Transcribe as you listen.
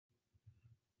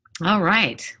All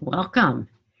right, welcome.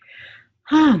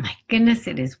 Oh my goodness,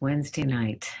 it is Wednesday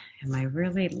night. Am I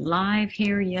really live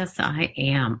here? Yes, I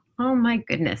am. Oh my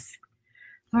goodness.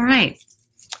 All right,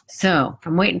 so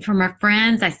I'm waiting for my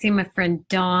friends. I see my friend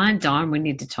Dawn. Dawn, we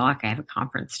need to talk. I have a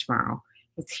conference tomorrow.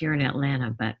 It's here in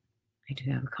Atlanta, but I do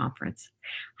have a conference.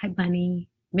 Hi, Bunny.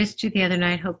 Missed you the other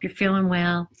night. Hope you're feeling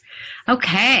well.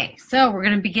 Okay, so we're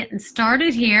going to be getting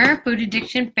started here. Food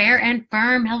addiction, fair and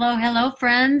firm. Hello, hello,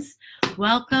 friends.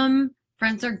 Welcome.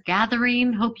 Friends are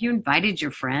gathering. Hope you invited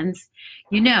your friends.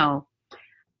 You know,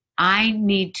 I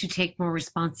need to take more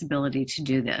responsibility to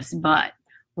do this, but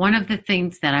one of the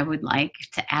things that I would like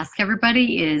to ask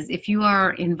everybody is if you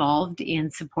are involved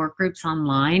in support groups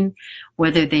online,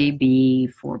 whether they be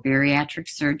for bariatric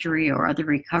surgery or other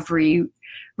recovery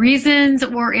reasons,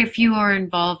 or if you are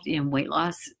involved in weight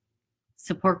loss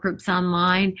support groups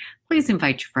online, please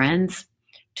invite your friends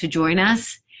to join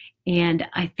us. And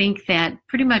I think that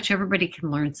pretty much everybody can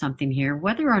learn something here,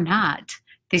 whether or not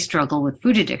they struggle with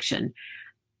food addiction.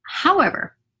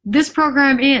 However, this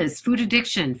program is Food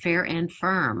Addiction, Fair and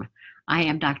Firm. I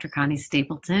am Dr. Connie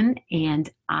Stapleton, and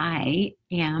I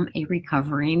am a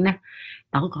recovering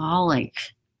alcoholic,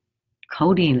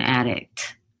 codeine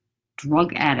addict,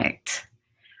 drug addict,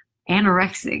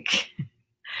 anorexic,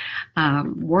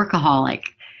 workaholic.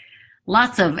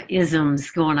 Lots of isms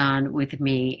going on with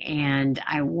me, and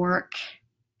I work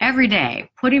every day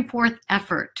putting forth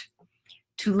effort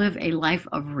to live a life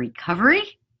of recovery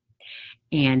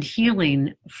and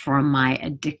healing from my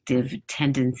addictive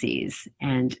tendencies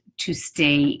and to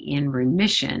stay in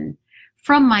remission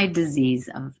from my disease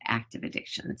of active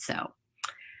addiction. So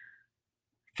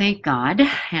thank God,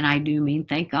 and I do mean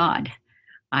thank God,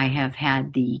 I have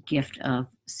had the gift of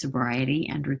sobriety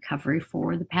and recovery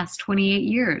for the past 28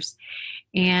 years.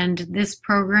 And this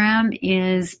program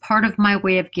is part of my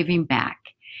way of giving back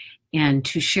and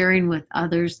to sharing with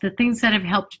others the things that have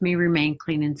helped me remain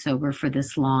clean and sober for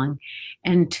this long,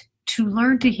 and to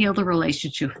learn to heal the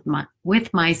relationship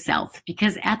with myself,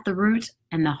 because at the root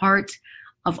and the heart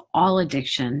of all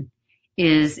addiction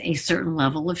is a certain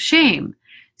level of shame.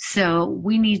 So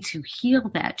we need to heal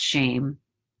that shame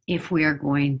if we are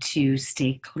going to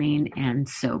stay clean and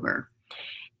sober.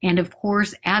 And of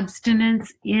course,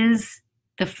 abstinence is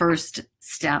the first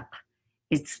step.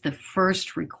 It's the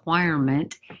first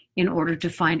requirement in order to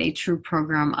find a true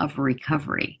program of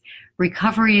recovery.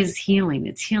 Recovery is healing.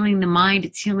 It's healing the mind,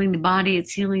 it's healing the body,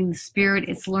 it's healing the spirit,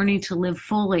 it's learning to live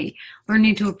fully,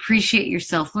 learning to appreciate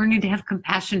yourself, learning to have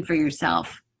compassion for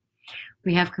yourself.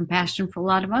 We have compassion for a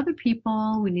lot of other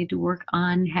people. We need to work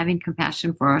on having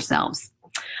compassion for ourselves.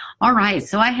 All right,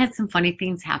 so I had some funny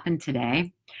things happen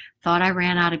today. Thought I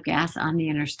ran out of gas on the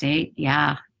interstate.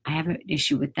 Yeah, I have an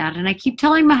issue with that. And I keep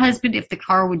telling my husband if the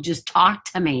car would just talk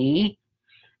to me,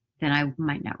 then I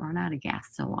might not run out of gas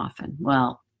so often.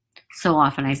 Well, so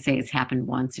often I say it's happened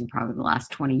once in probably the last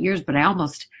 20 years, but I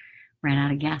almost ran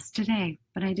out of gas today,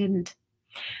 but I didn't.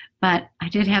 But I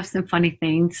did have some funny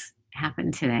things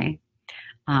happen today.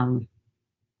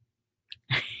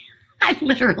 I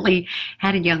literally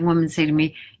had a young woman say to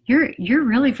me, you're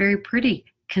really very pretty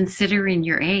considering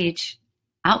your age.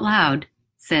 Out loud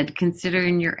said,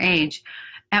 considering your age.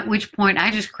 At which point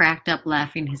I just cracked up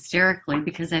laughing hysterically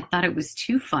because I thought it was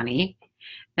too funny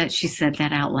that she said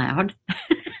that out loud.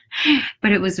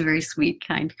 But it was a very sweet,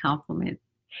 kind compliment.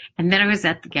 And then I was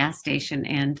at the gas station,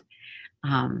 and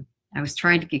I was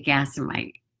trying to get gas and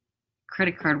my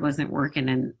credit card wasn't working,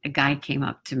 and a guy came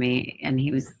up to me and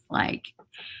he was like,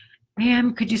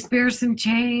 ma'am, could you spare some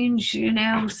change? You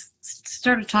know,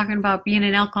 started talking about being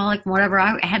an alcoholic and whatever.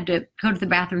 I had to go to the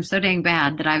bathroom so dang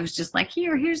bad that I was just like,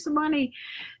 here's the money.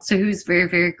 So he was very,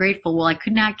 very grateful. Well, I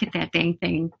could not get that dang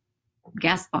thing,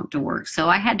 gas pump, to work. So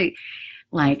I had to,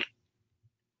 like,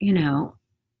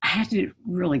 I had to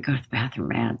really go to the bathroom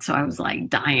bad. So I was like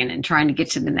dying and trying to get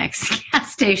to the next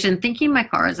gas station, thinking my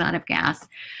car is out of gas.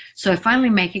 So I finally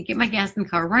make it, get my gas in the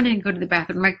car, run in and go to the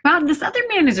bathroom. I'm like, wow, this other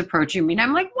man is approaching me. And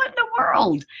I'm like, what in the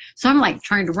world? So I'm like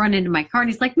trying to run into my car.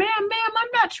 And he's like, ma'am, I'm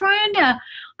not trying to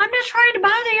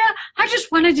bother you. I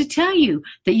just wanted to tell you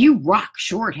that you rock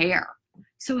short hair.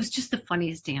 So it was just the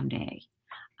funniest damn day.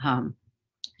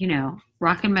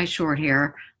 Rocking my short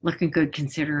hair, looking good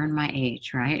considering my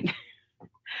age, right?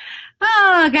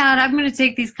 Oh, God, I'm going to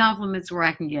take these compliments where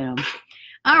I can get them.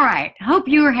 All right. Hope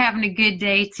you are having a good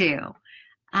day, too.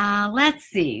 Let's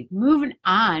see. Moving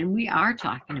on, we are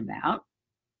talking about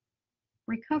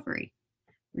recovery.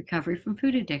 Recovery from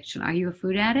food addiction. Are you a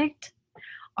food addict?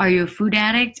 Are you a food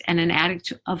addict and an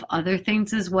addict of other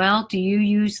things as well? Do you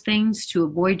use things to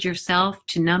avoid yourself,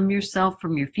 to numb yourself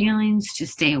from your feelings, to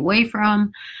stay away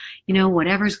from,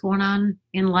 whatever's going on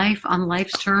in life on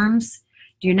life's terms?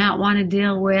 Do you not want to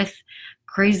deal with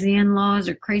crazy in-laws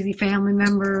or crazy family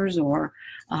members or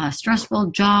a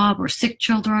stressful job or sick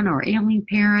children or ailing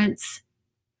parents?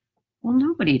 Well,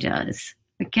 nobody does.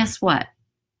 But guess what?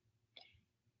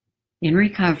 In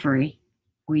recovery,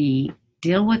 we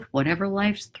deal with whatever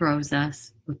life throws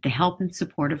us with the help and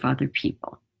support of other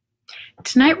people.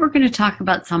 Tonight, we're going to talk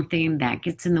about something that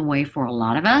gets in the way for a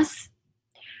lot of us,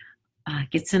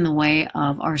 gets in the way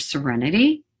of our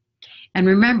serenity. And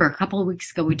remember, a couple of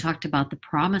weeks ago, we talked about the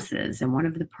promises. And one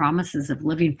of the promises of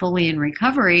living fully in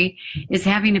recovery is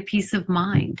having a peace of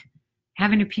mind.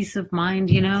 Having a peace of mind,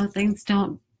 things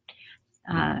don't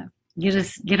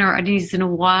get our ideas in a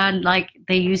wad like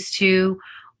they used to.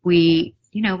 We're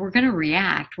going to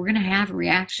react. We're going to have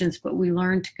reactions, but we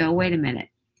learn to go, wait a minute.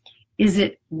 Is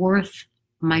it worth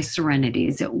my serenity?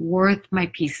 Is it worth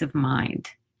my peace of mind?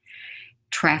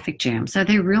 Traffic jams, are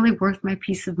they really worth my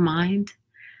peace of mind?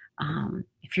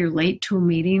 If you're late to a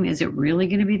meeting, is it really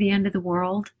going to be the end of the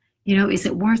world? Is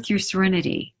it worth your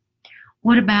serenity?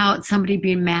 What about somebody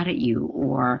being mad at you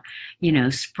or,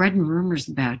 spreading rumors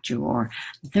about you or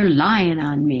they're lying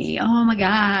on me? Oh my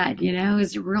God,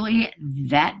 is it really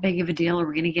that big of a deal? Are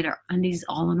we going to get our undies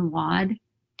all in a wad?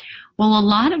 Well, a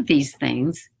lot of these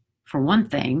things, for one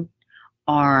thing,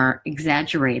 are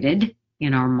exaggerated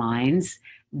in our minds.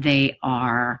 They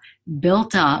are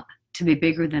built up to be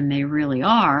bigger than they really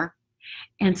are.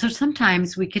 And so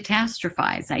sometimes we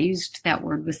catastrophize. I used that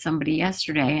word with somebody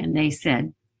yesterday and they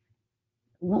said,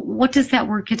 what does that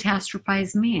word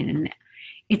catastrophize mean? And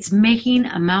it's making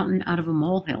a mountain out of a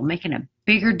molehill, making a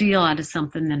bigger deal out of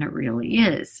something than it really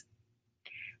is.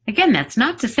 Again, that's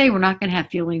not to say we're not going to have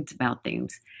feelings about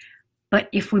things. But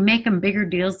if we make them bigger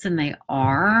deals than they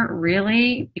are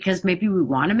really, because maybe we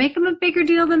want to make them a bigger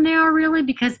deal than they are really,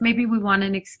 because maybe we want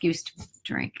an excuse to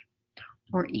drink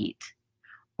or eat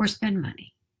or spend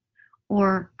money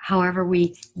or however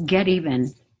we get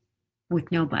even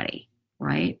with nobody,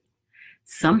 right?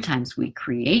 Sometimes we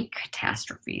create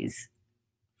catastrophes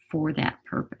for that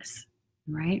purpose,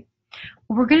 right?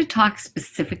 Well, we're going to talk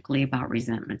specifically about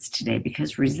resentments today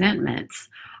because resentments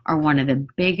are one of the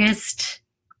biggest,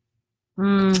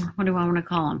 what do I want to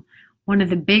call them? One of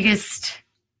the biggest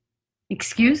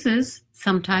excuses.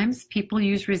 Sometimes people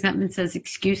use resentments as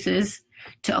excuses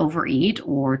to overeat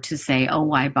or to say, oh,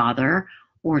 why bother?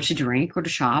 Or to drink or to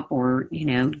shop or,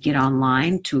 get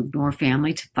online, to ignore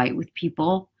family, to fight with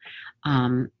people.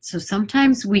 So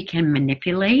sometimes we can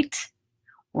manipulate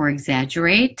or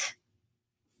exaggerate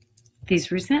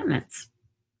these resentments.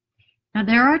 Now,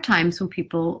 there are times when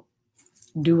people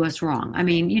do us wrong. I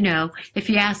mean, if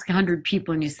you ask 100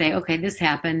 people and you say, okay, this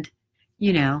happened,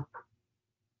 am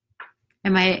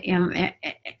I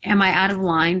out of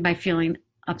line by feeling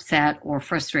upset or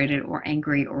frustrated or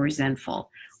angry or resentful?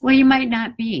 Well, you might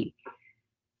not be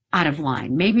out of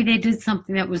line. Maybe they did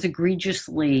something that was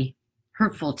egregiously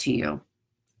hurtful to you.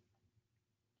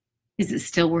 Is it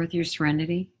still worth your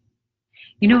serenity?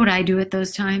 You know what I do at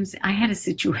those times? I had this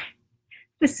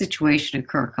situation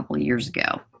occur a couple of years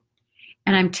ago.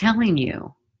 And I'm telling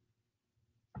you,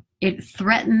 it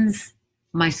threatens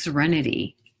my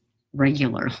serenity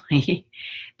regularly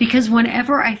because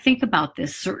whenever I think about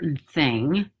this certain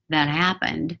thing that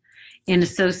happened in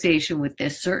association with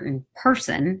this certain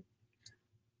person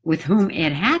with whom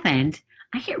it happened,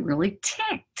 I get really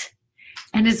ticked.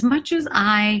 And as much as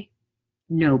I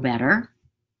know better,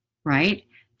 right,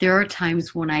 there are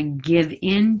times when I give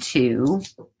into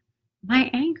my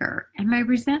anger and my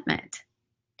resentment.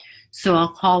 So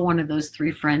I'll call one of those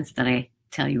 3 friends that I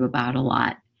tell you about a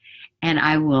lot, and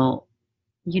I will,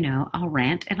 I'll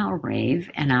rant and I'll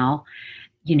rave and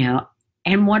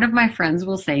and one of my friends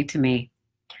will say to me,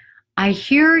 I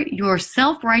hear your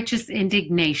self-righteous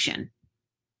indignation.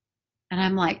 And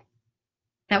I'm like,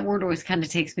 that word always kind of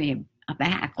takes me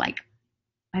aback. Like,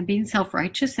 I'm being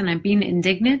self-righteous and I'm being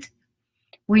indignant.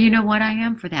 Well, you know what? I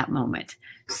am for that moment.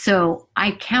 So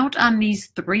I count on these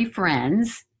 3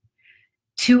 friends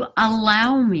to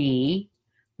allow me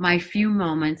my few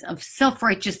moments of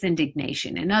self-righteous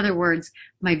indignation. In other words,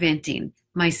 my venting,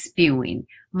 my spewing,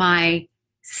 my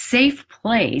safe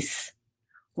place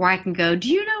where I can go, do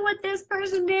you know what this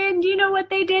person did? Do you know what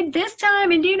they did this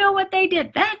time? And do you know what they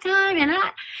did that time? And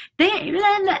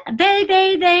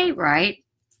they, right?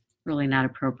 Really not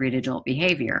appropriate adult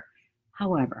behavior.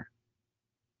 However,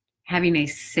 having a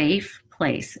safe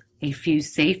place, a few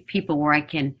safe people where I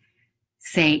can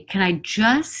say, can I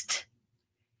just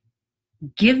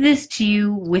give this to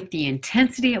you with the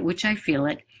intensity at which I feel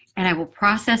it, and I will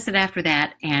process it after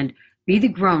that and be the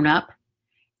grown-up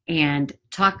and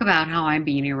talk about how I'm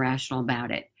being irrational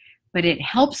about it. But it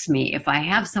helps me if I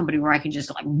have somebody where I can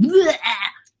just like,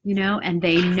 and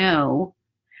they know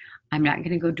I'm not going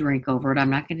to go drink over it. I'm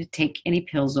not going to take any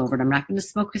pills over it. I'm not going to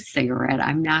smoke a cigarette.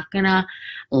 I'm not going to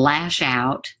lash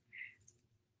out,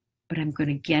 but I'm going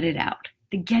to get it out.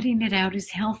 The getting it out is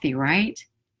healthy, right?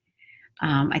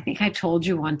 I think I told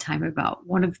you one time about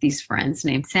one of these friends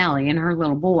named Sally and her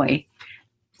little boy.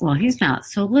 Well, he's not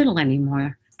so little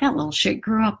anymore. That little shit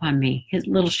grew up on me. His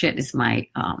little shit is my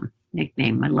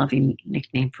nickname, my loving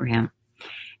nickname for him.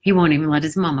 He won't even let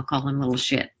his mama call him little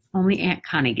shit. Only Aunt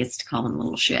Connie gets to call him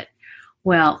little shit.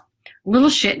 Well, little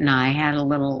shit and I had a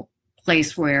little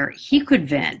place where he could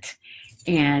vent.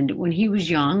 And when he was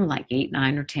young, like 8,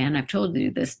 9, or 10, I've told you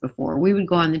this before, we would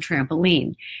go on the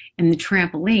trampoline. And the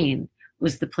trampoline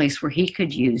was the place where he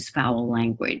could use foul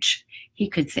language. He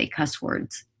could say cuss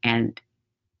words and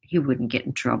he wouldn't get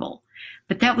in trouble.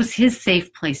 But that was his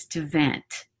safe place to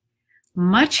vent.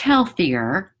 Much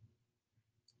healthier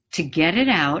to get it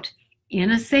out in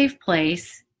a safe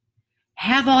place,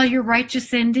 have all your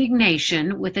righteous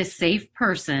indignation with a safe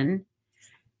person,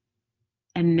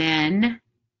 and then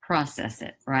process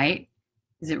it, right?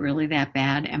 Is it really that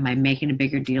bad? Am I making a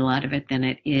bigger deal out of it than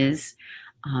it is?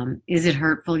 Is it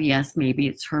hurtful? Yes, maybe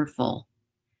it's hurtful.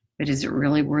 But is it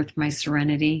really worth my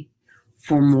serenity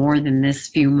for more than this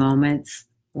few moments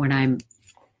when I'm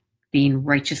being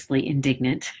righteously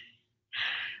indignant?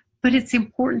 But it's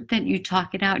important that you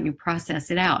talk it out and you process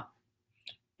it out,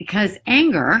 because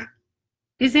anger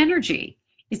is energy.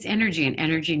 It's energy, and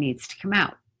energy needs to come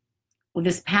out. Well,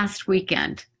 this past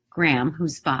weekend, Graham,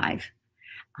 who's 5,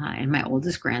 and my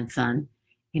oldest grandson,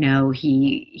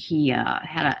 he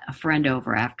had a friend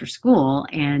over after school,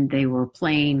 and they were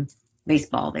playing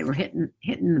baseball. They were hitting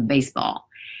the baseball,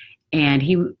 and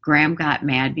Graham got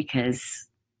mad because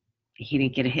he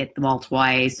didn't get to hit the ball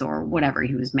twice or whatever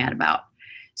he was mad about.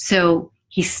 So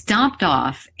he stomped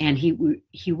off, and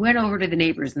he went over to the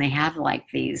neighbors, and they have like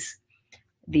these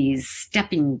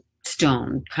stepping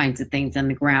stone kinds of things on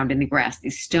the ground in the grass,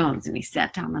 these stones, and he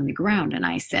sat down on the ground, and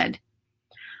I said,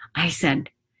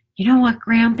 you know what,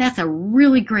 Graham, that's a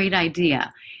really great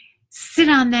idea. Sit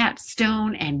on that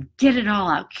stone and get it all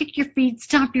out. Kick your feet,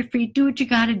 stomp your feet, do what you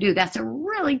got to do. That's a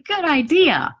really good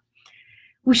idea.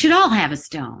 We should all have a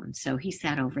stone. So he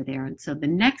sat over there. And so the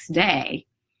next day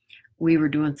we were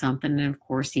doing something. And of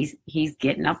course he's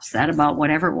getting upset about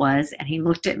whatever it was. And he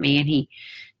looked at me and he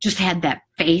just had that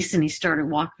face and he started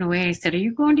walking away. I said, are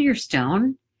you going to your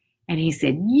stone? And he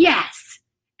said, yes.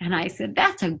 And I said,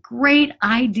 that's a great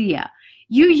idea.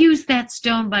 You use that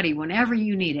stone, buddy, whenever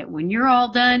you need it. When you're all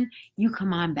done, you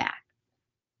come on back.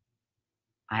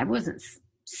 I wasn't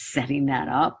setting that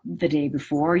up the day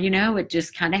before, it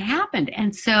just kind of happened.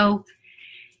 And so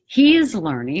he is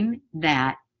learning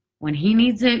that when he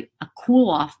needs a cool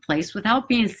off place without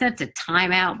being sent to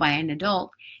time out by an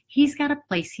adult, he's got a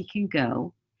place he can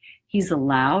go. He's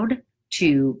allowed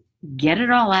to get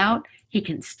it all out. He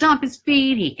can stomp his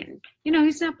feet. He can,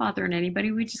 he's not bothering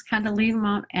anybody. We just kind of leave him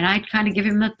on. And I kind of give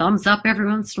him the thumbs up every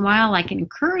once in a while, like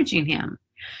encouraging him.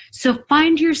 So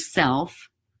find yourself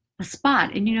a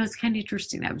spot. And, it's kind of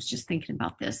interesting. I was just thinking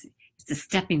about this. It's a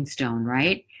stepping stone,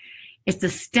 right? It's a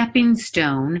stepping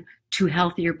stone to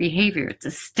healthier behavior. It's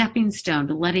a stepping stone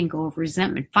to letting go of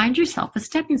resentment. Find yourself a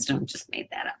stepping stone. Just made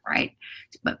that up, right?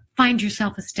 But find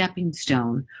yourself a stepping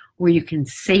stone where you can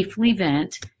safely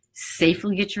vent,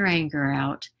 safely get your anger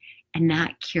out, and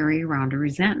not carry around a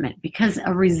resentment, because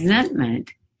a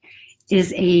resentment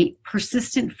is a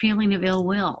persistent feeling of ill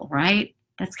will, right?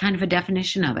 That's kind of a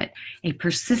definition of it, a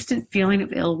persistent feeling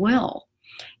of ill will.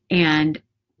 And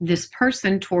this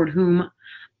person toward whom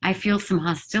I feel some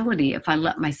hostility, if I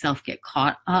let myself get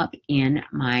caught up in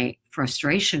my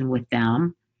frustration with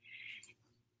them,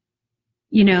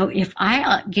 if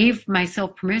I gave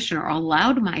myself permission or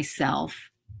allowed myself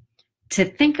to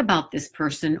think about this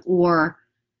person, or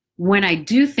when I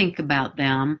do think about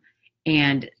them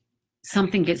and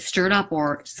something gets stirred up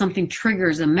or something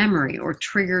triggers a memory or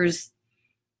triggers,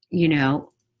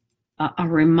 a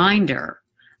reminder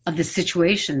of the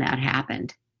situation that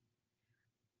happened,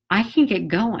 I can get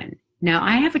going. Now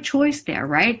I have a choice there,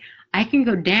 right? I can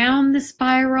go down the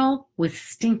spiral with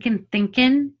stinking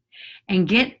thinking and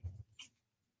get,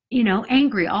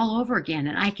 angry all over again.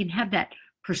 And I can have that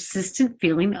persistent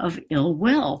feeling of ill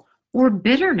will or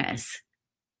bitterness.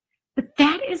 But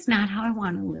that is not how I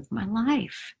want to live my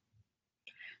life.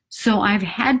 So I've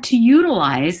had to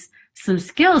utilize some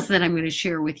skills that I'm going to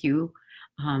share with you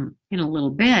in a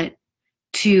little bit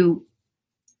to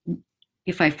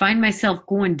if I find myself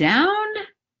going down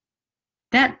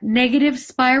that negative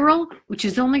spiral, which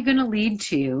is only going to lead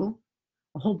to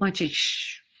a whole bunch of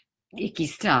icky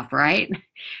stuff, right?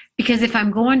 Because if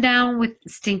I'm going down with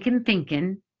stinking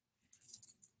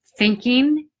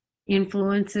thinking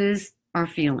influences our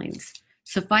feelings.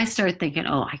 So if I start thinking,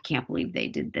 oh, I can't believe they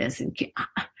did this, and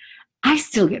I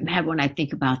still get mad when I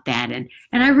think about that, and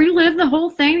I relive the whole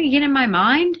thing again in my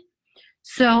mind.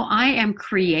 So I am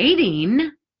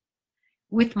creating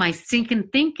with my stinking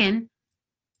thinking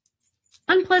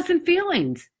unpleasant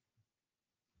feelings,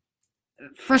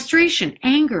 frustration,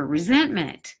 anger,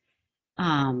 resentment,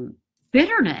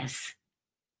 bitterness.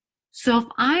 So if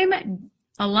I'm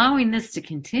allowing this to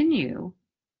continue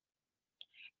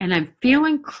and I'm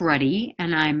feeling cruddy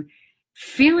and I'm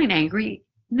feeling angry,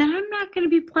 then I'm not going to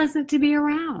be pleasant to be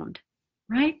around,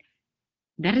 right?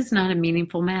 That is not a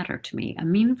meaningful matter to me. A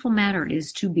meaningful matter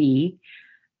is to be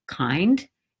kind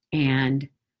and,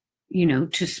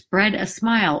 to spread a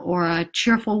smile or a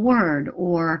cheerful word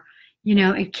or,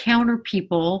 encounter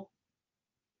people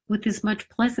with as much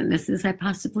pleasantness as I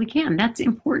possibly can. That's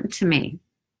important to me.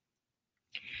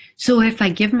 So if I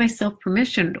give myself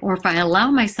permission, or if I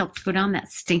allow myself to go down that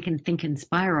stinking thinking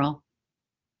spiral,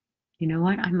 you know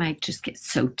what? I might just get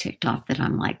so ticked off that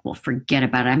I'm like, well, forget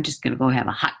about it. I'm just going to go have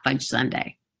a hot fudge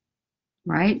sundae,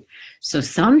 right? So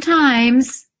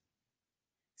sometimes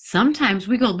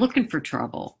we go looking for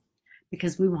trouble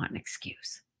because we want an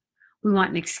excuse. We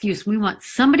want an excuse. We want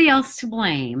somebody else to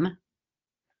blame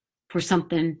for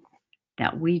something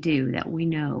that we do that we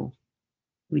know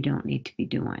we don't need to be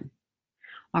doing.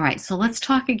 All right, so let's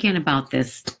talk again about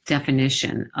this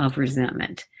definition of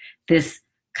resentment, this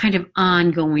kind of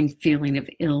ongoing feeling of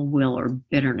ill will or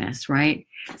bitterness, right?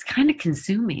 It's kind of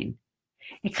consuming.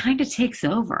 It kind of takes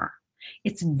over.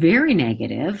 It's very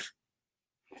negative.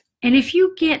 And if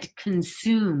you get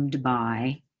consumed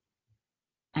by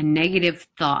a negative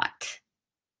thought,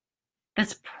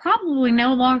 that's probably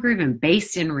no longer even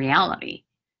based in reality,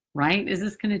 right? Is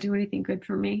this going to do anything good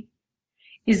for me?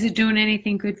 Is it doing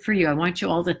anything good for you? I want you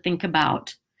all to think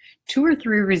about 2 or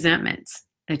 3 resentments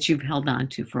that you've held on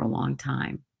to for a long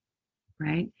time,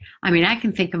 right? I mean, I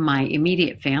can think of my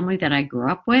immediate family that I grew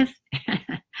up with,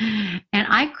 and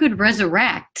I could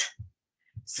resurrect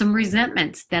some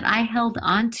resentments that I held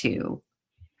on to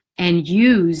and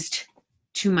used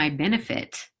to my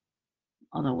benefit,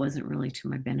 although it wasn't really to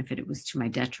my benefit, it was to my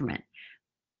detriment.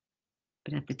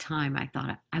 But at the time, I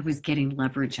thought I was getting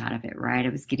leverage out of it, right? I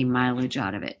was getting mileage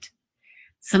out of it.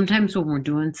 Sometimes when we're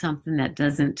doing something that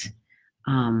doesn't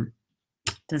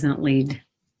lead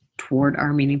toward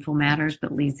our meaningful matters,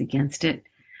 but leads against it,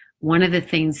 one of the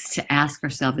things to ask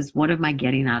ourselves is, what am I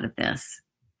getting out of this?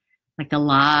 Like a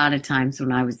lot of times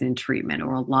when I was in treatment,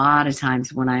 or a lot of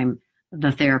times when I'm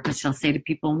the therapist, I'll say to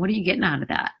people, what are you getting out of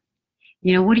that?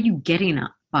 What are you getting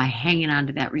by hanging on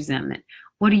to that resentment?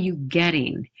 What are you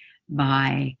getting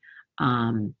by,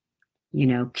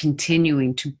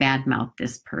 continuing to badmouth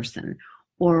this person?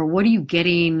 Or what are you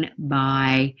getting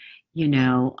by,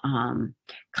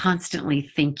 constantly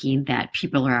thinking that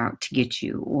people are out to get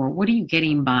you? Or what are you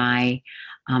getting by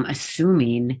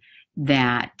assuming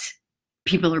that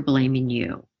people are blaming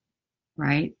you,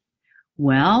 right?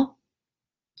 Well,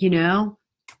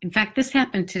 in fact, this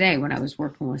happened today when I was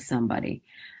working with somebody.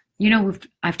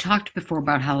 I've talked before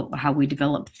about how we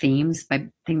develop themes by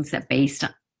things that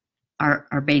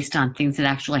are based on things that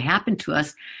actually happened to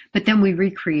us, but then we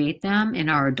recreate them in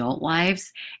our adult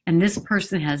lives. And this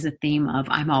person has a theme of,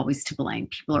 I'm always to blame.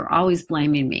 People are always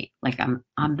blaming me, like I'm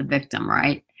the victim,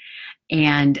 right?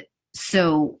 And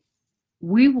so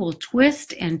we will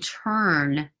twist and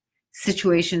turn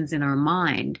situations in our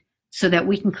mind so that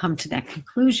we can come to that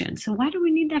conclusion. So why do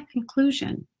we need that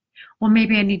conclusion? Well,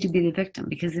 maybe I need to be the victim,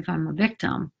 because if I'm a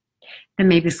victim, then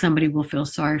maybe somebody will feel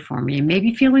sorry for me. And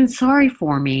maybe feeling sorry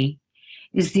for me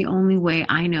is the only way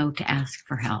I know to ask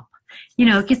for help.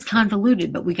 It gets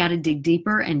convoluted, but we got to dig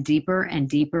deeper and deeper and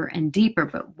deeper and deeper.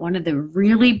 But one of the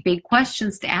really big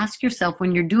questions to ask yourself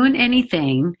when you're doing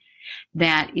anything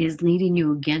that is leading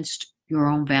you against your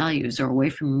own values or away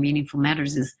from meaningful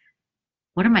matters is,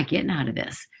 what am I getting out of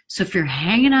this? So if you're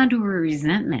hanging on to a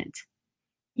resentment,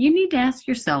 you need to ask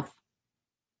yourself,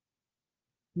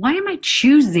 why am I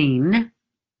choosing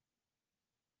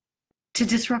to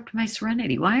disrupt my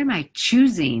serenity? Why am I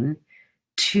choosing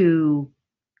to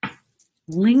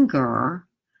linger,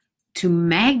 to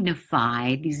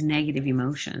magnify these negative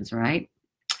emotions, right?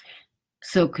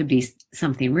 So it could be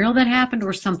something real that happened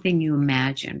or something you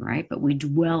imagine, right? But we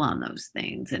dwell on those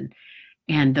things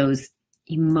and those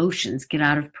emotions get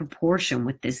out of proportion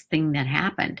with this thing that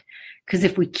happened. Because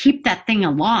if we keep that thing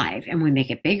alive and we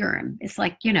make it bigger, and it's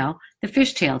like, the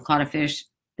fishtail caught a fish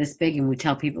this big, and we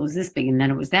tell people it was this big, and then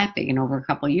it was that big. And over a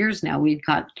couple of years now, we've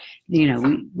caught, we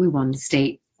won the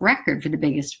state record for the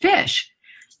biggest fish.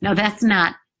 Now, that's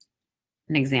not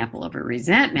an example of a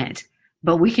resentment,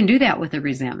 but we can do that with a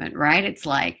resentment, right? It's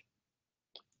like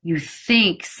you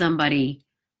think somebody,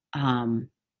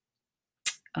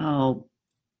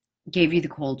 gave you the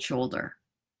cold shoulder.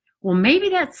 Well, maybe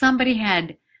that somebody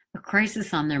had a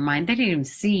crisis on their mind. They didn't even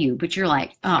see you, but you're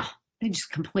like, oh, they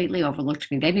just completely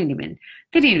overlooked me. They didn't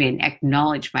even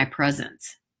acknowledge my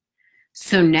presence.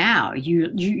 So now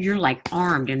you're like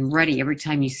armed and ready every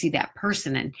time you see that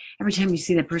person. And every time you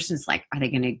see that person, it's like, are they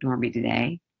going to ignore me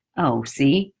today? Oh,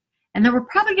 see? And then we're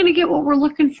probably going to get what we're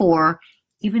looking for,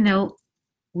 even though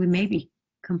we may be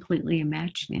completely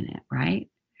imagining it, right?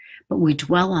 But we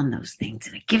dwell on those things,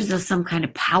 and it gives us some kind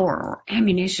of power or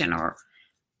ammunition, or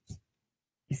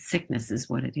sickness is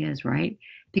what it is, right?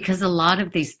 Because a lot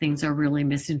of these things are really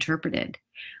misinterpreted.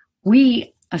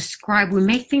 We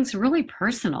make things really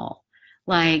personal.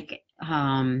 Like,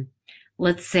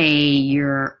 let's say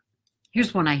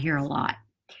here's one I hear a lot.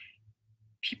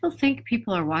 People think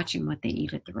people are watching what they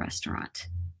eat at the restaurant,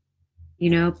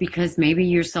 because maybe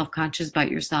you're self-conscious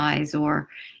about your size, or,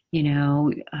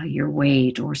 your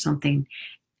weight or something.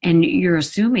 And you're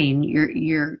assuming,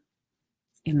 you're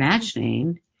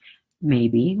imagining,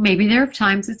 maybe there are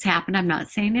times it's happened. I'm not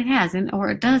saying it hasn't or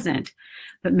it doesn't,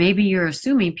 but maybe you're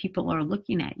assuming people are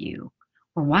looking at you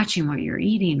or watching what you're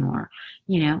eating, or,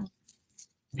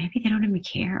 maybe they don't even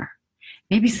care.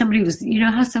 Maybe somebody was,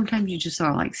 how sometimes you just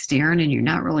are like staring and you're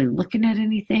not really looking at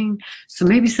anything. So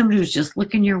maybe somebody was just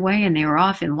looking your way and they were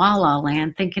off in la la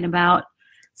land thinking about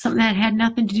something that had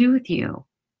nothing to do with you.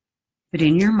 But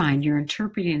in your mind, you're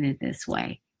interpreting it this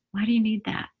way. Why do you need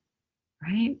that?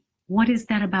 Right? What is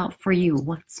that about for you?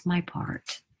 What's my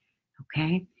part?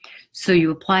 Okay. So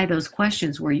you apply those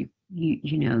questions where you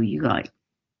go,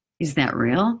 is that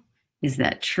real? Is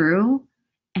that true?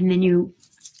 And then you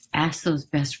ask those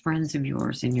best friends of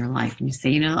yours in your life, and you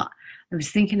say, I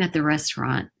was thinking at the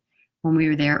restaurant when we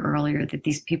were there earlier that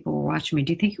these people were watching me.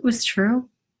 Do you think it was true?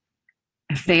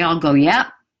 If they all go, yep,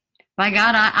 by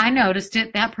God, I noticed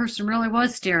it. That person really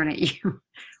was staring at you.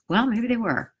 Well, maybe they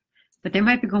were, but they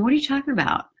might be going, what are you talking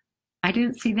about? I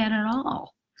didn't see that at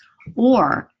all.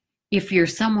 Or if you're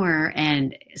somewhere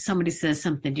and somebody says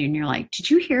something to you and you're like, did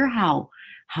you hear how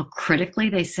critically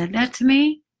they said that to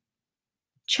me?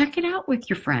 Check it out with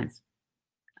your friends.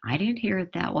 I didn't hear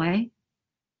it that way.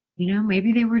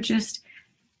 Maybe they were just,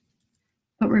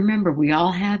 but remember, we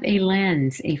all have a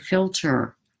lens, a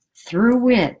filter through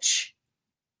which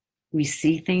we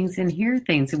see things and hear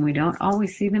things, and we don't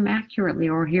always see them accurately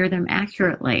or hear them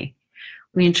accurately.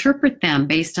 We interpret them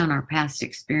based on our past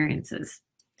experiences.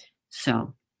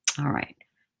 So, all right.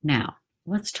 Now,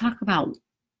 let's talk about,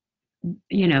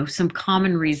 some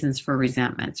common reasons for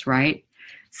resentments, right?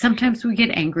 Sometimes we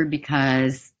get angry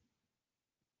because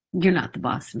you're not the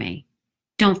boss of me.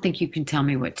 Don't think you can tell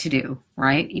me what to do,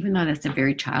 right? Even though that's a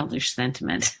very childish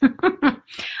sentiment.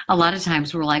 A lot of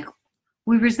times we're like,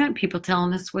 we resent people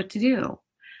telling us what to do.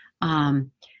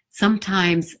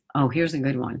 Sometimes, here's a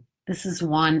good one. This is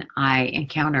one I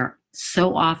encounter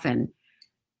so often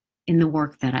in the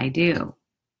work that I do.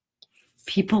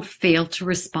 People fail to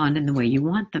respond in the way you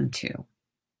want them to.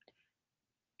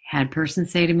 Had a person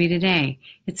say to me today,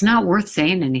 it's not worth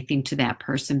saying anything to that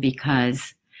person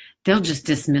because they'll just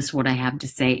dismiss what I have to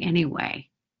say anyway.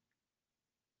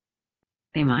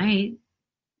 They might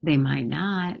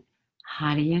not.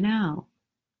 How do you know?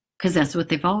 Because that's what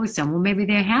they've always done. Well, maybe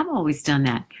they have always done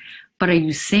that. But are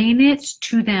you saying it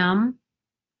to them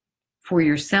for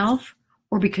yourself,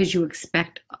 or because you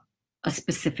expect a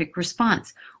specific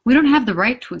response? We don't have the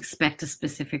right to expect a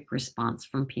specific response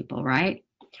from people, right?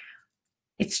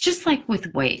 It's just like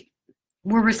with weight.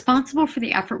 We're responsible for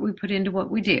the effort we put into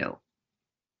what we do,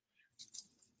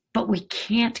 but we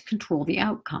can't control the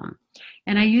outcome.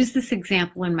 And I use this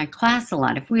example in my class a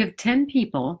lot. If we have 10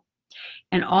 people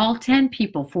and all 10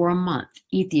 people for a month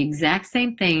eat the exact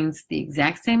same things, the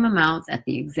exact same amounts at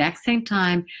the exact same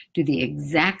time, do the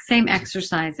exact same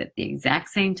exercise at the exact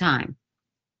same time,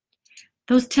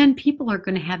 those 10 people are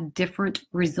going to have different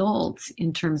results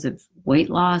in terms of weight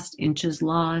lost, inches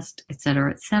lost, et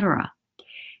cetera,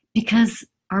 because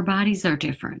our bodies are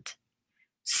different.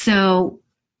 So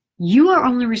you are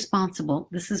only responsible.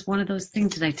 This is one of those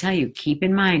things that I tell you, keep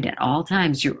in mind at all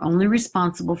times, you're only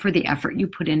responsible for the effort you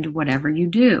put into whatever you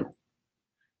do,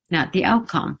 not the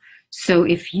outcome. So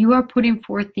if you are putting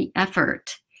forth the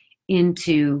effort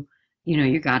into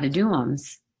your gotta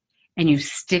do-ems, and you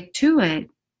stick to it,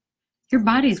 your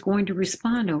body's going to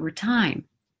respond over time.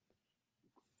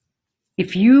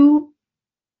 If you,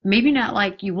 maybe not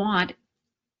like you want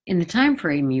in the time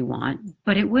frame you want,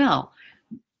 but it will.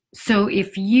 So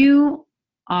if you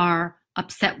are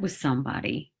upset with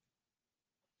somebody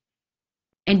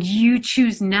and you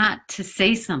choose not to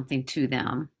say something to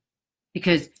them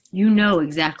because you know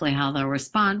exactly how they'll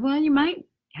respond, well, you might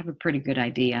have a pretty good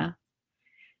idea.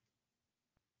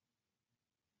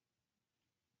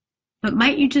 But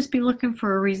might you just be looking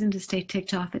for a reason to stay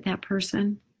ticked off at that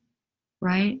person,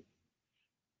 right?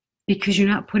 Because you're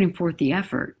not putting forth the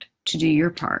effort to do your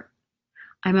part.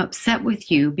 I'm upset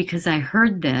with you because I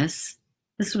heard this.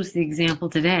 This was the example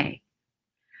today.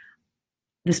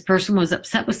 This person was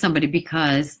upset with somebody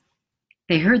because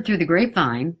they heard through the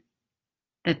grapevine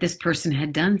that this person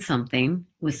had done something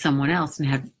with someone else and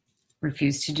had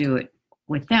refused to do it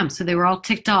with them. So they were all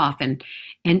ticked off and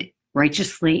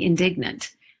righteously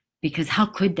indignant because how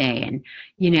could they? And,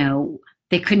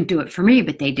 they couldn't do it for me,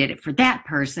 but they did it for that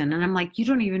person. And I'm like, you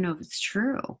don't even know if it's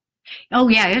true. Oh,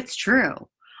 yeah, it's true.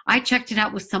 I checked it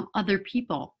out with some other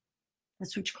people.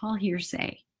 That's what you call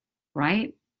hearsay,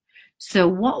 right? So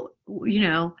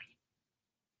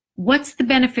what's the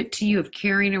benefit to you of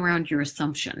carrying around your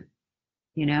assumption?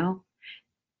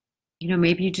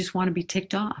 Maybe you just want to be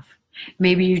ticked off.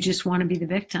 Maybe you just want to be the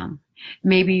victim.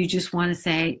 Maybe you just want to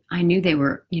say, I knew they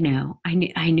were,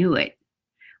 I knew it.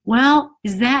 Well,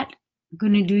 is that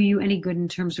going to do you any good in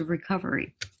terms of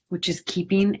recovery, which is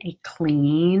keeping a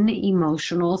clean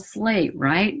emotional slate,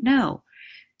 right? No.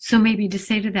 So maybe to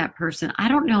say to that person, I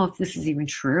don't know if this is even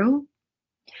true,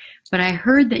 but I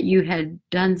heard that you had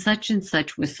done such and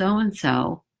such with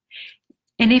so-and-so.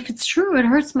 And if it's true, it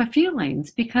hurts my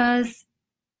feelings because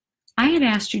I had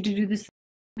asked you to do this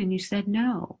and you said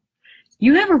no.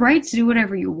 You have a right to do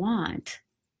whatever you want,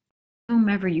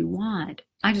 whomever you want.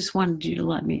 I just wanted you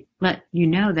to let you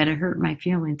know that it hurt my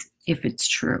feelings if it's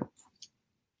true,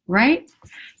 right?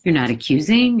 You're not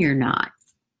accusing, you're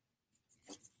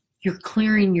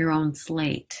clearing your own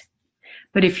slate.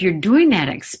 But if you're doing that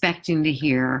expecting to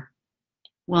hear,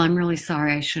 well, I'm really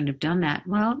sorry, I shouldn't have done that.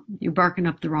 Well, you're barking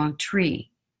up the wrong tree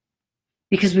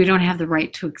because we don't have the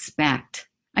right to expect.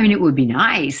 I mean, it would be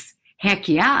nice. Heck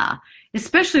yeah.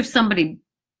 Especially if somebody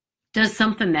does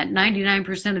something that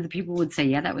 99% of the people would say,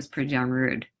 yeah, that was pretty darn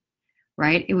rude,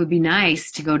 right? It would be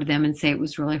nice to go to them and say, it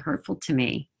was really hurtful to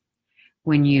me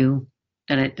when you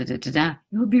da-da-da-da-da-da.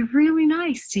 It would be really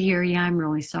nice to hear, yeah, I'm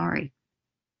really sorry.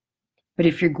 But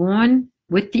if you're going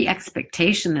with the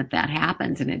expectation that that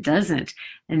happens and it doesn't,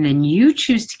 and then you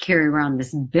choose to carry around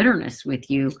this bitterness with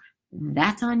you,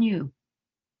 that's on you,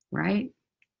 right?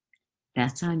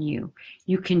 That's on you.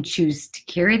 You can choose to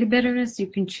carry the bitterness. You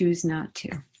can choose not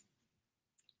to.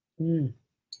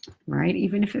 Right?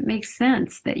 Even if it makes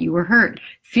sense that you were hurt.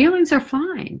 Feelings are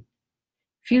fine.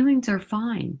 Feelings are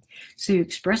fine. So you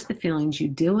express the feelings, you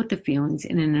deal with the feelings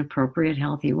in an appropriate,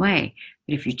 healthy way.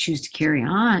 But if you choose to carry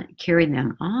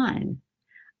them on,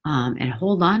 and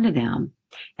hold on to them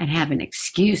and have an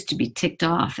excuse to be ticked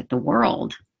off at the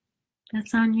world,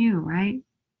 that's on you, right?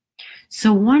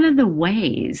 So one of the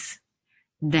ways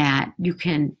that you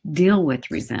can deal with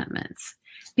resentments,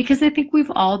 because I think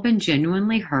we've all been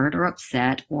genuinely hurt or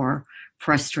upset or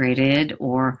frustrated,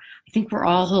 or I think we're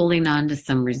all holding on to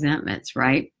some resentments,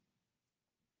 right?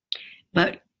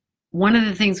 But one of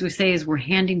the things we say is we're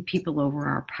handing people over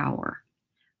our power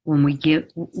when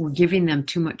we're giving them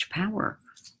too much power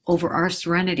over our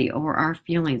serenity, over our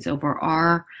feelings, over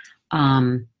our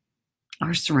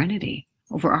serenity,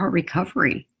 over our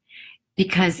recovery.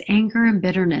 Because anger and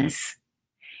bitterness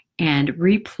and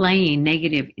replaying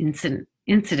negative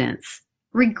incidents,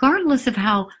 regardless of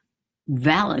how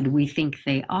valid we think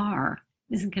they are,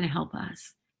 isn't going to help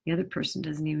us. The other person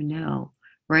doesn't even know,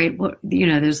 right?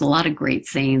 There's a lot of great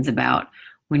sayings about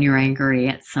when you're angry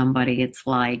at somebody, it's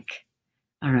like,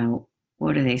 I don't know,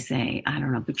 what do they say? I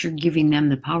don't know, but you're giving them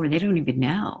the power. They don't even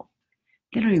know.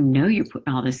 They don't even know you're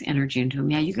putting all this energy into them.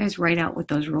 Yeah, you guys write out what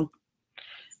those real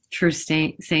true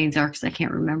sayings are because I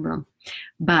can't remember them.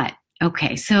 But,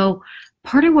 okay, so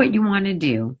part of what you want to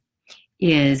do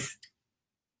is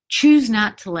choose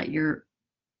not to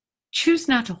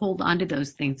hold on to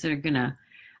those things that are going to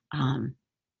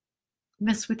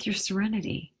mess with your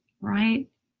serenity, right?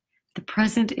 The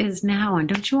present is now, and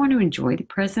don't you want to enjoy the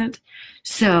present?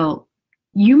 So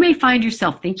you may find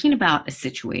yourself thinking about a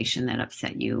situation that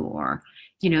upset you, or,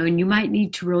 and you might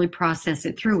need to really process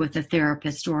it through with a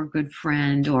therapist or a good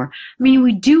friend,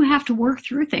 we do have to work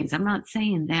through things. I'm not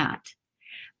saying that.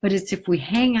 But it's if we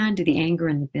hang on to the anger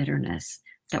and the bitterness,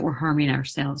 that we're harming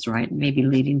ourselves, right? Maybe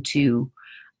leading to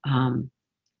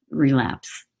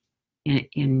relapse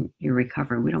in your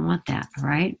recovery. We don't want that,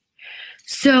 right?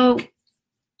 So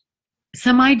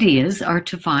some ideas are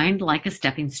to find like a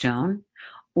stepping stone,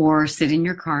 or sit in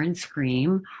your car and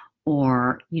scream,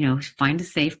 or, you know, find a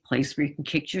safe place where you can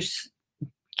kick your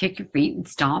feet and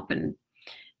stomp and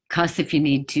cuss if you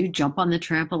need to, jump on the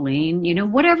trampoline, you know,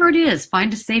 whatever it is,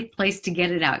 find a safe place to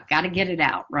get it out. Got to get it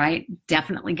out, right?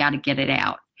 Definitely got to get it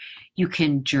out. You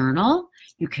can journal,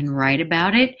 you can write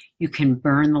about it, you can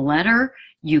burn the letter,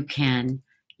 you can,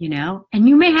 you know, and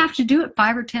you may have to do it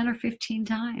 5 or 10 or 15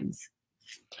 times.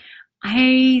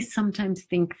 I sometimes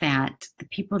think that the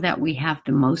people that we have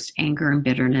the most anger and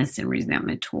bitterness and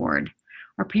resentment toward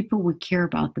are people we care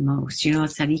about the most. You know,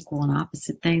 it's that equal and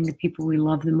opposite thing. The people we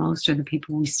love the most are the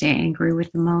people we stay angry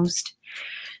with the most.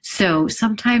 So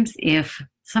sometimes I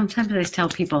tell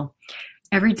people,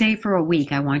 every day for a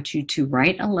week, I want you to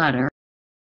write a letter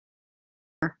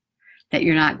that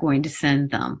you're not going to send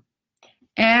them.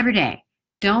 Every day.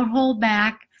 Don't hold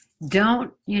back.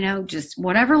 Don't, you know, just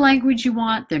whatever language you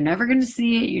want. They're never going to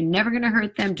see it. You're never going to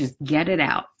hurt them. Just get it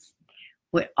out.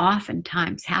 What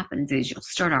oftentimes happens is you'll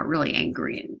start out really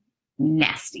angry and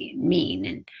nasty and mean,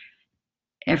 and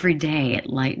every day it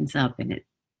lightens up and it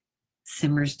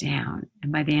simmers down.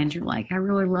 And by the end, you're like, I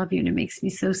really love you, and it makes me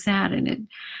so sad. And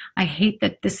I hate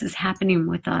that this is happening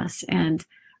with us. And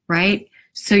right.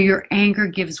 So your anger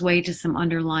gives way to some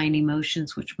underlying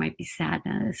emotions, which might be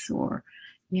sadness or,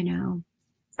 you know,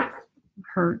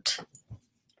 hurt,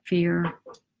 fear,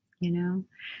 you know.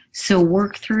 So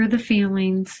work through the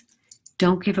feelings.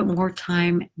 Don't give it more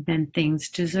time than things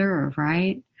deserve,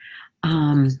 right?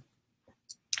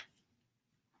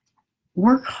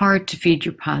 Work hard to feed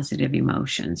your positive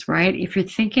emotions, right? If you're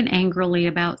thinking angrily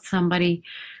about somebody,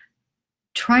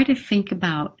 try to think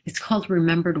about, it's called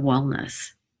remembered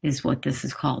wellness, is what this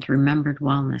is called, remembered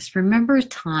wellness. Remember a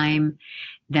time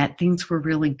that things were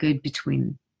really good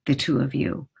between the two of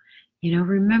you. You know,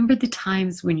 remember the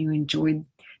times when you enjoyed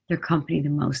their company the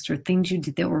most, or things you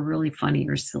did that were really funny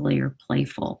or silly or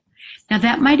playful. Now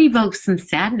that might evoke some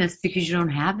sadness because you don't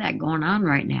have that going on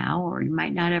right now, or you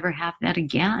might not ever have that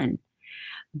again.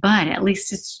 But at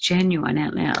least it's genuine,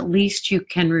 and at least you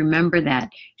can remember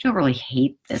that you don't really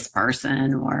hate this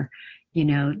person, or, you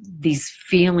know, these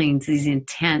feelings, these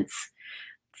intense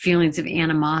feelings of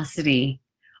animosity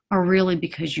are really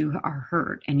because you are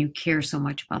hurt and you care so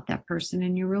much about that person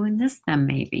and you really miss them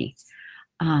maybe.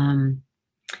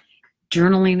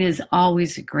 Journaling is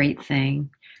always a great thing.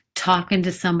 Talking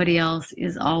to somebody else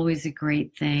is always a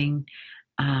great thing.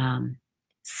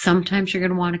 Sometimes you're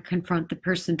going to want to confront the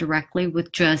person directly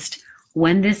with just,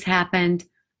 when this happened,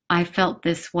 I felt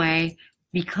this way,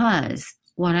 because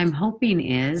what I'm hoping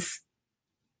is,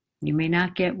 you may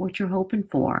not get what you're hoping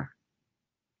for,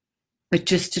 but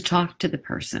just to talk to the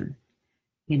person,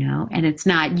 you know, and it's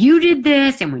not, you did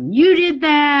this, and when you did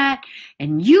that,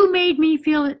 and you made me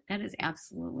feel it. That is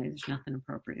absolutely, there's nothing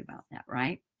appropriate about that,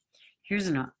 right? Here's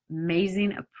an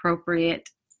amazing, appropriate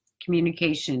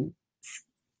communication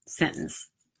sentence.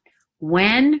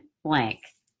 When blank,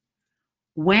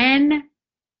 when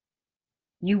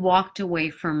you walked away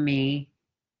from me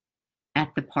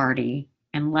at the party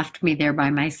and left me there by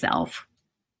myself,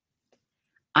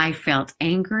 I felt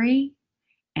angry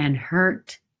and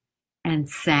hurt and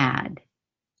sad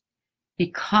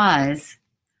because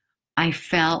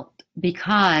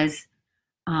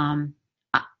I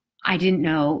didn't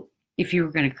know if you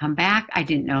were going to come back. I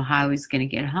didn't know how I was going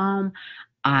to get home.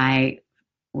 I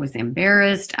was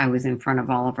embarrassed. I was in front of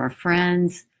all of our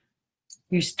friends.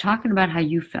 You're talking about how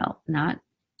you felt, not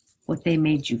what they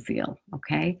made you feel,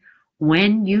 okay?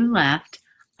 When you left,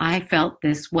 I felt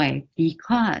this way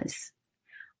because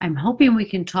I'm hoping we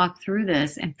can talk through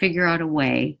this and figure out a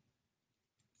way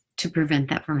to prevent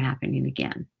that from happening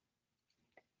again.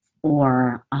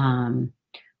 Or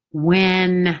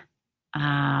when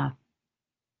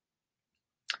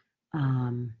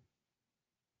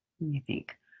let me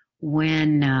think.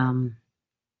 When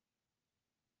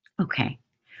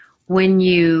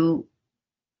you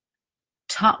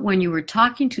were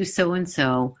talking to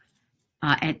so-and-so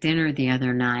at dinner the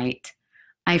other night,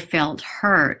 I felt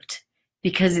hurt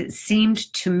because it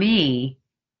seemed to me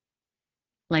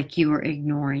like you were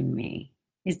ignoring me.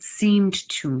 It seemed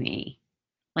to me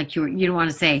like you don't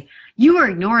want to say, you were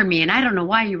ignoring me and I don't know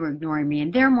why you were ignoring me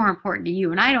and they're more important to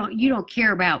you and you don't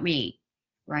care about me,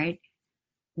 right?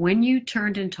 When you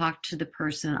turned and talked to the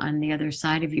person on the other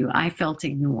side of you, I felt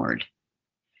ignored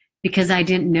because I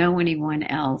didn't know anyone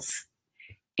else,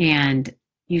 and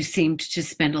you seemed to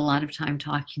spend a lot of time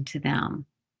talking to them.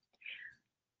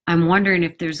 I'm wondering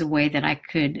if there's a way that I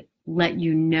could let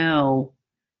you know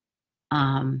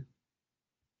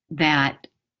that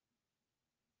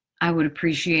I would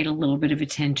appreciate a little bit of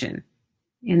attention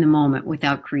in the moment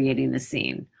without creating the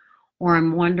scene. Or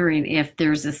I'm wondering if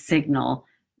there's a signal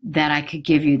that I could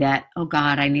give you that, oh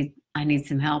God, I need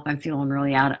some help. I'm feeling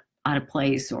really out of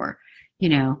place, or,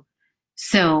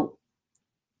 so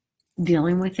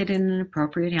dealing with it in an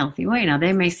appropriate, healthy way. Now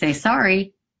they may say,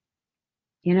 sorry,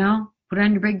 put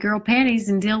on your big girl panties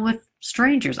and deal with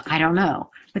strangers. I don't know.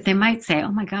 But they might say,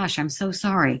 oh my gosh, I'm so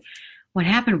sorry. What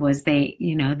happened was they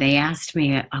asked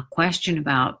me a question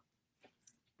about,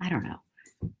 I don't know.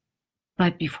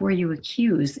 But before you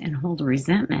accuse and hold a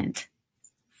resentment,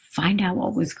 find out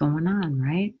what was going on,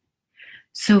 right?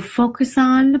 So focus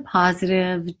on the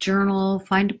positive, journal,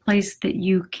 find a place that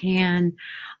you can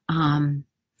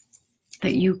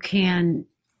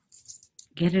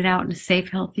get it out in a safe,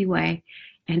 healthy way.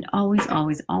 And always,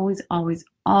 always, always, always,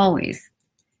 always,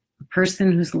 a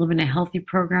person who's living a healthy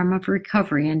program of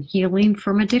recovery and healing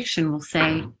from addiction will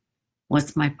say,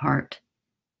 what's my part?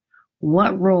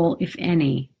 What role, if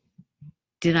any,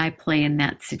 did I play in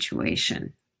that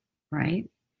situation, right?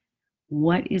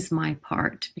 What is my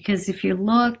part? Because if you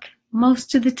look,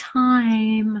 most of the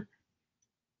time,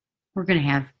 we're going to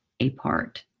have a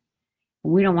part.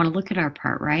 We don't want to look at our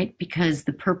part, right? Because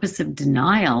the purpose of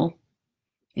denial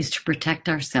is to protect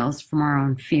ourselves from our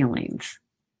own feelings.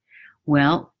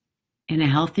 Well, in a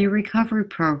healthy recovery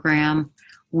program,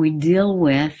 we deal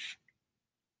with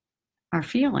our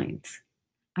feelings.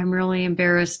 I'm really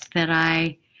embarrassed that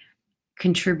I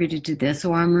contributed to this,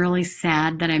 or I'm really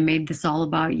sad that I made this all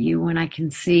about you, when I can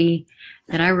see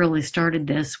that I really started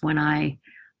this when I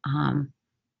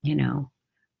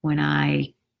when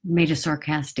I made a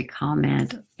sarcastic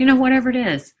comment, whatever it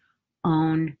is.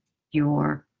 Own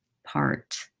your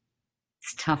part.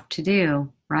 It's tough to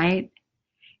do, right?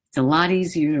 It's a lot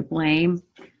easier to blame,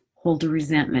 hold a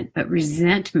resentment, but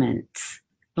resentments,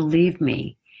 believe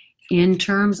me, in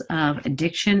terms of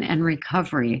addiction and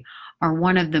recovery, are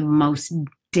one of the most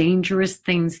dangerous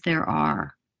things there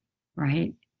are,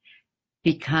 right?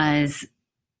 Because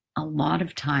a lot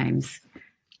of times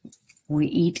we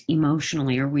eat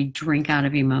emotionally, or we drink out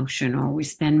of emotion, or we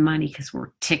spend money because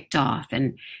we're ticked off,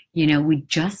 and, we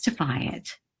justify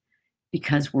it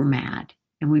because we're mad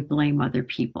and we blame other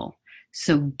people.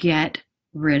 So get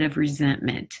rid of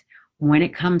resentment. When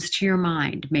it comes to your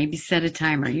mind, maybe set a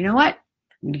timer. You know what?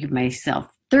 I'm going to give myself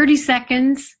 30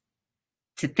 seconds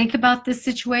to think about this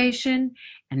situation,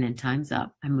 and then time's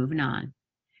up. I'm moving on,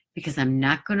 because I'm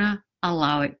not going to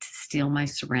allow it to steal my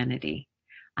serenity.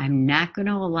 I'm not going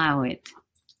to allow it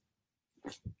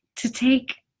to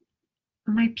take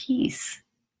my peace,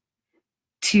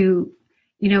 to,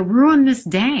 ruin this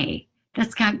day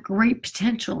that's got great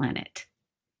potential in it.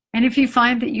 And if you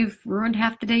find that you've ruined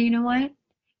half the day, you know what?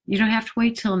 You don't have to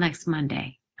wait till next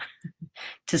Monday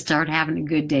to start having a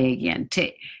good day again,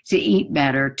 to eat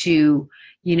better, to,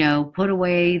 put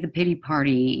away the pity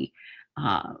party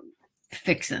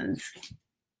fixins.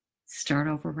 Start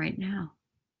over right now.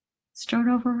 Start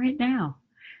over right now.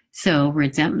 So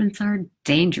resentments are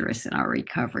dangerous in our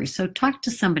recovery. So talk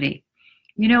to somebody.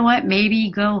 You know what? Maybe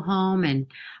go home and,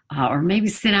 or maybe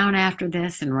sit down after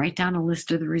this and write down a list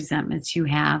of the resentments you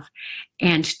have,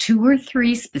 and 2 or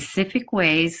 3 specific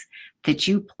ways that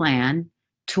you plan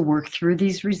to work through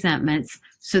these resentments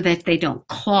so that they don't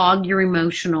clog your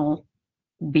emotional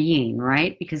being,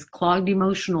 right? Because clogged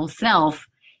emotional self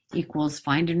equals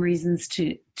finding reasons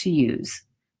to use.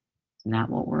 Not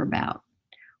what we're about.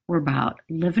 We're about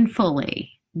living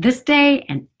fully this day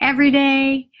and every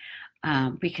day,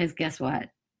 because guess what?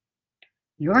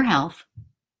 Your health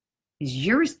is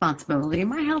your responsibility, and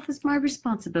my health is my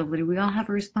responsibility. We all have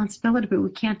a responsibility, but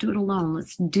we can't do it alone.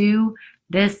 Let's do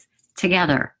this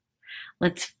together.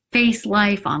 Let's face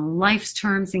life on life's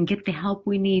terms and get the help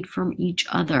we need from each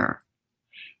other.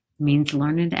 It means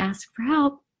learning to ask for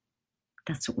help.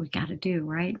 That's what we got to do,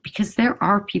 right? Because there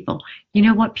are people, you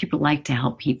know what? People like to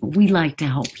help people. We like to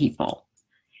help people.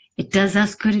 It does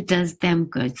us good. It does them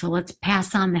good. So let's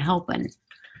pass on the helping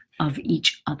of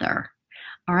each other.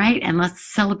 All right. And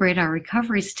let's celebrate our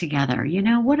recoveries together.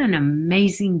 What an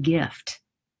amazing gift.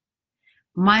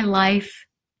 My life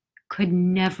could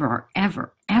never,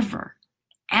 ever, ever,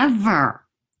 ever.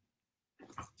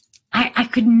 I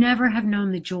could never have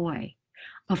known the joy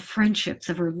of friendships,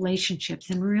 of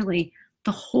relationships, and really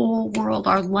the whole world.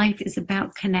 Our life is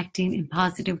about connecting in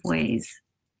positive ways.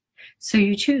 So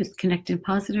you choose, connect in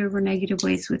positive or negative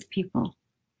ways with people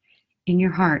in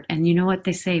your heart. And you know what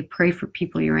they say? Pray for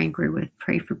people you're angry with.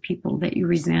 Pray for people that you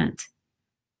resent.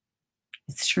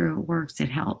 It's true. It works. It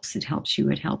helps. It helps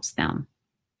you. It helps them.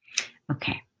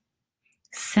 Okay.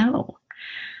 So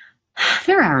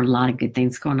there are a lot of good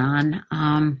things going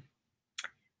on.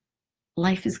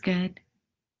 Life is good.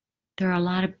 There are a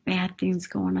lot of bad things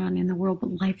going on in the world,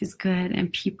 but life is good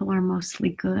and people are mostly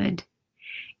good.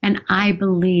 And I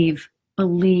believe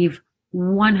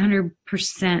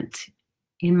 100%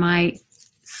 in my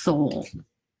soul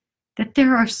that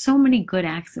there are so many good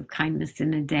acts of kindness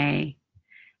in a day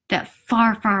that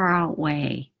far, far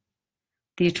outweigh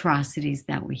the atrocities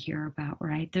that we hear about,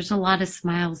 right? There's a lot of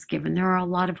smiles given. There are a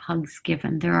lot of hugs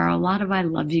given. There are a lot of I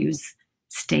love yous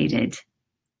stated.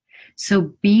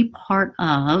 So be part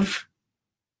of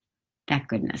that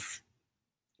goodness.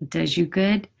 It does you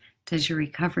good, does your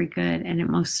recovery good, and it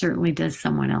most certainly does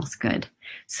someone else good.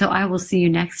 So I will see you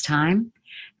next time.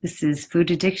 This is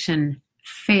Food Addiction,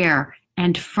 Fair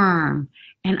and Firm.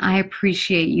 And I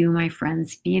appreciate you, my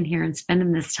friends, being here and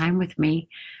spending this time with me.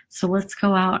 So let's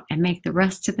go out and make the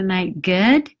rest of the night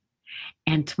good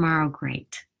and tomorrow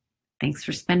great. Thanks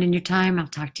for spending your time. I'll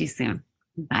talk to you soon.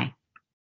 Bye.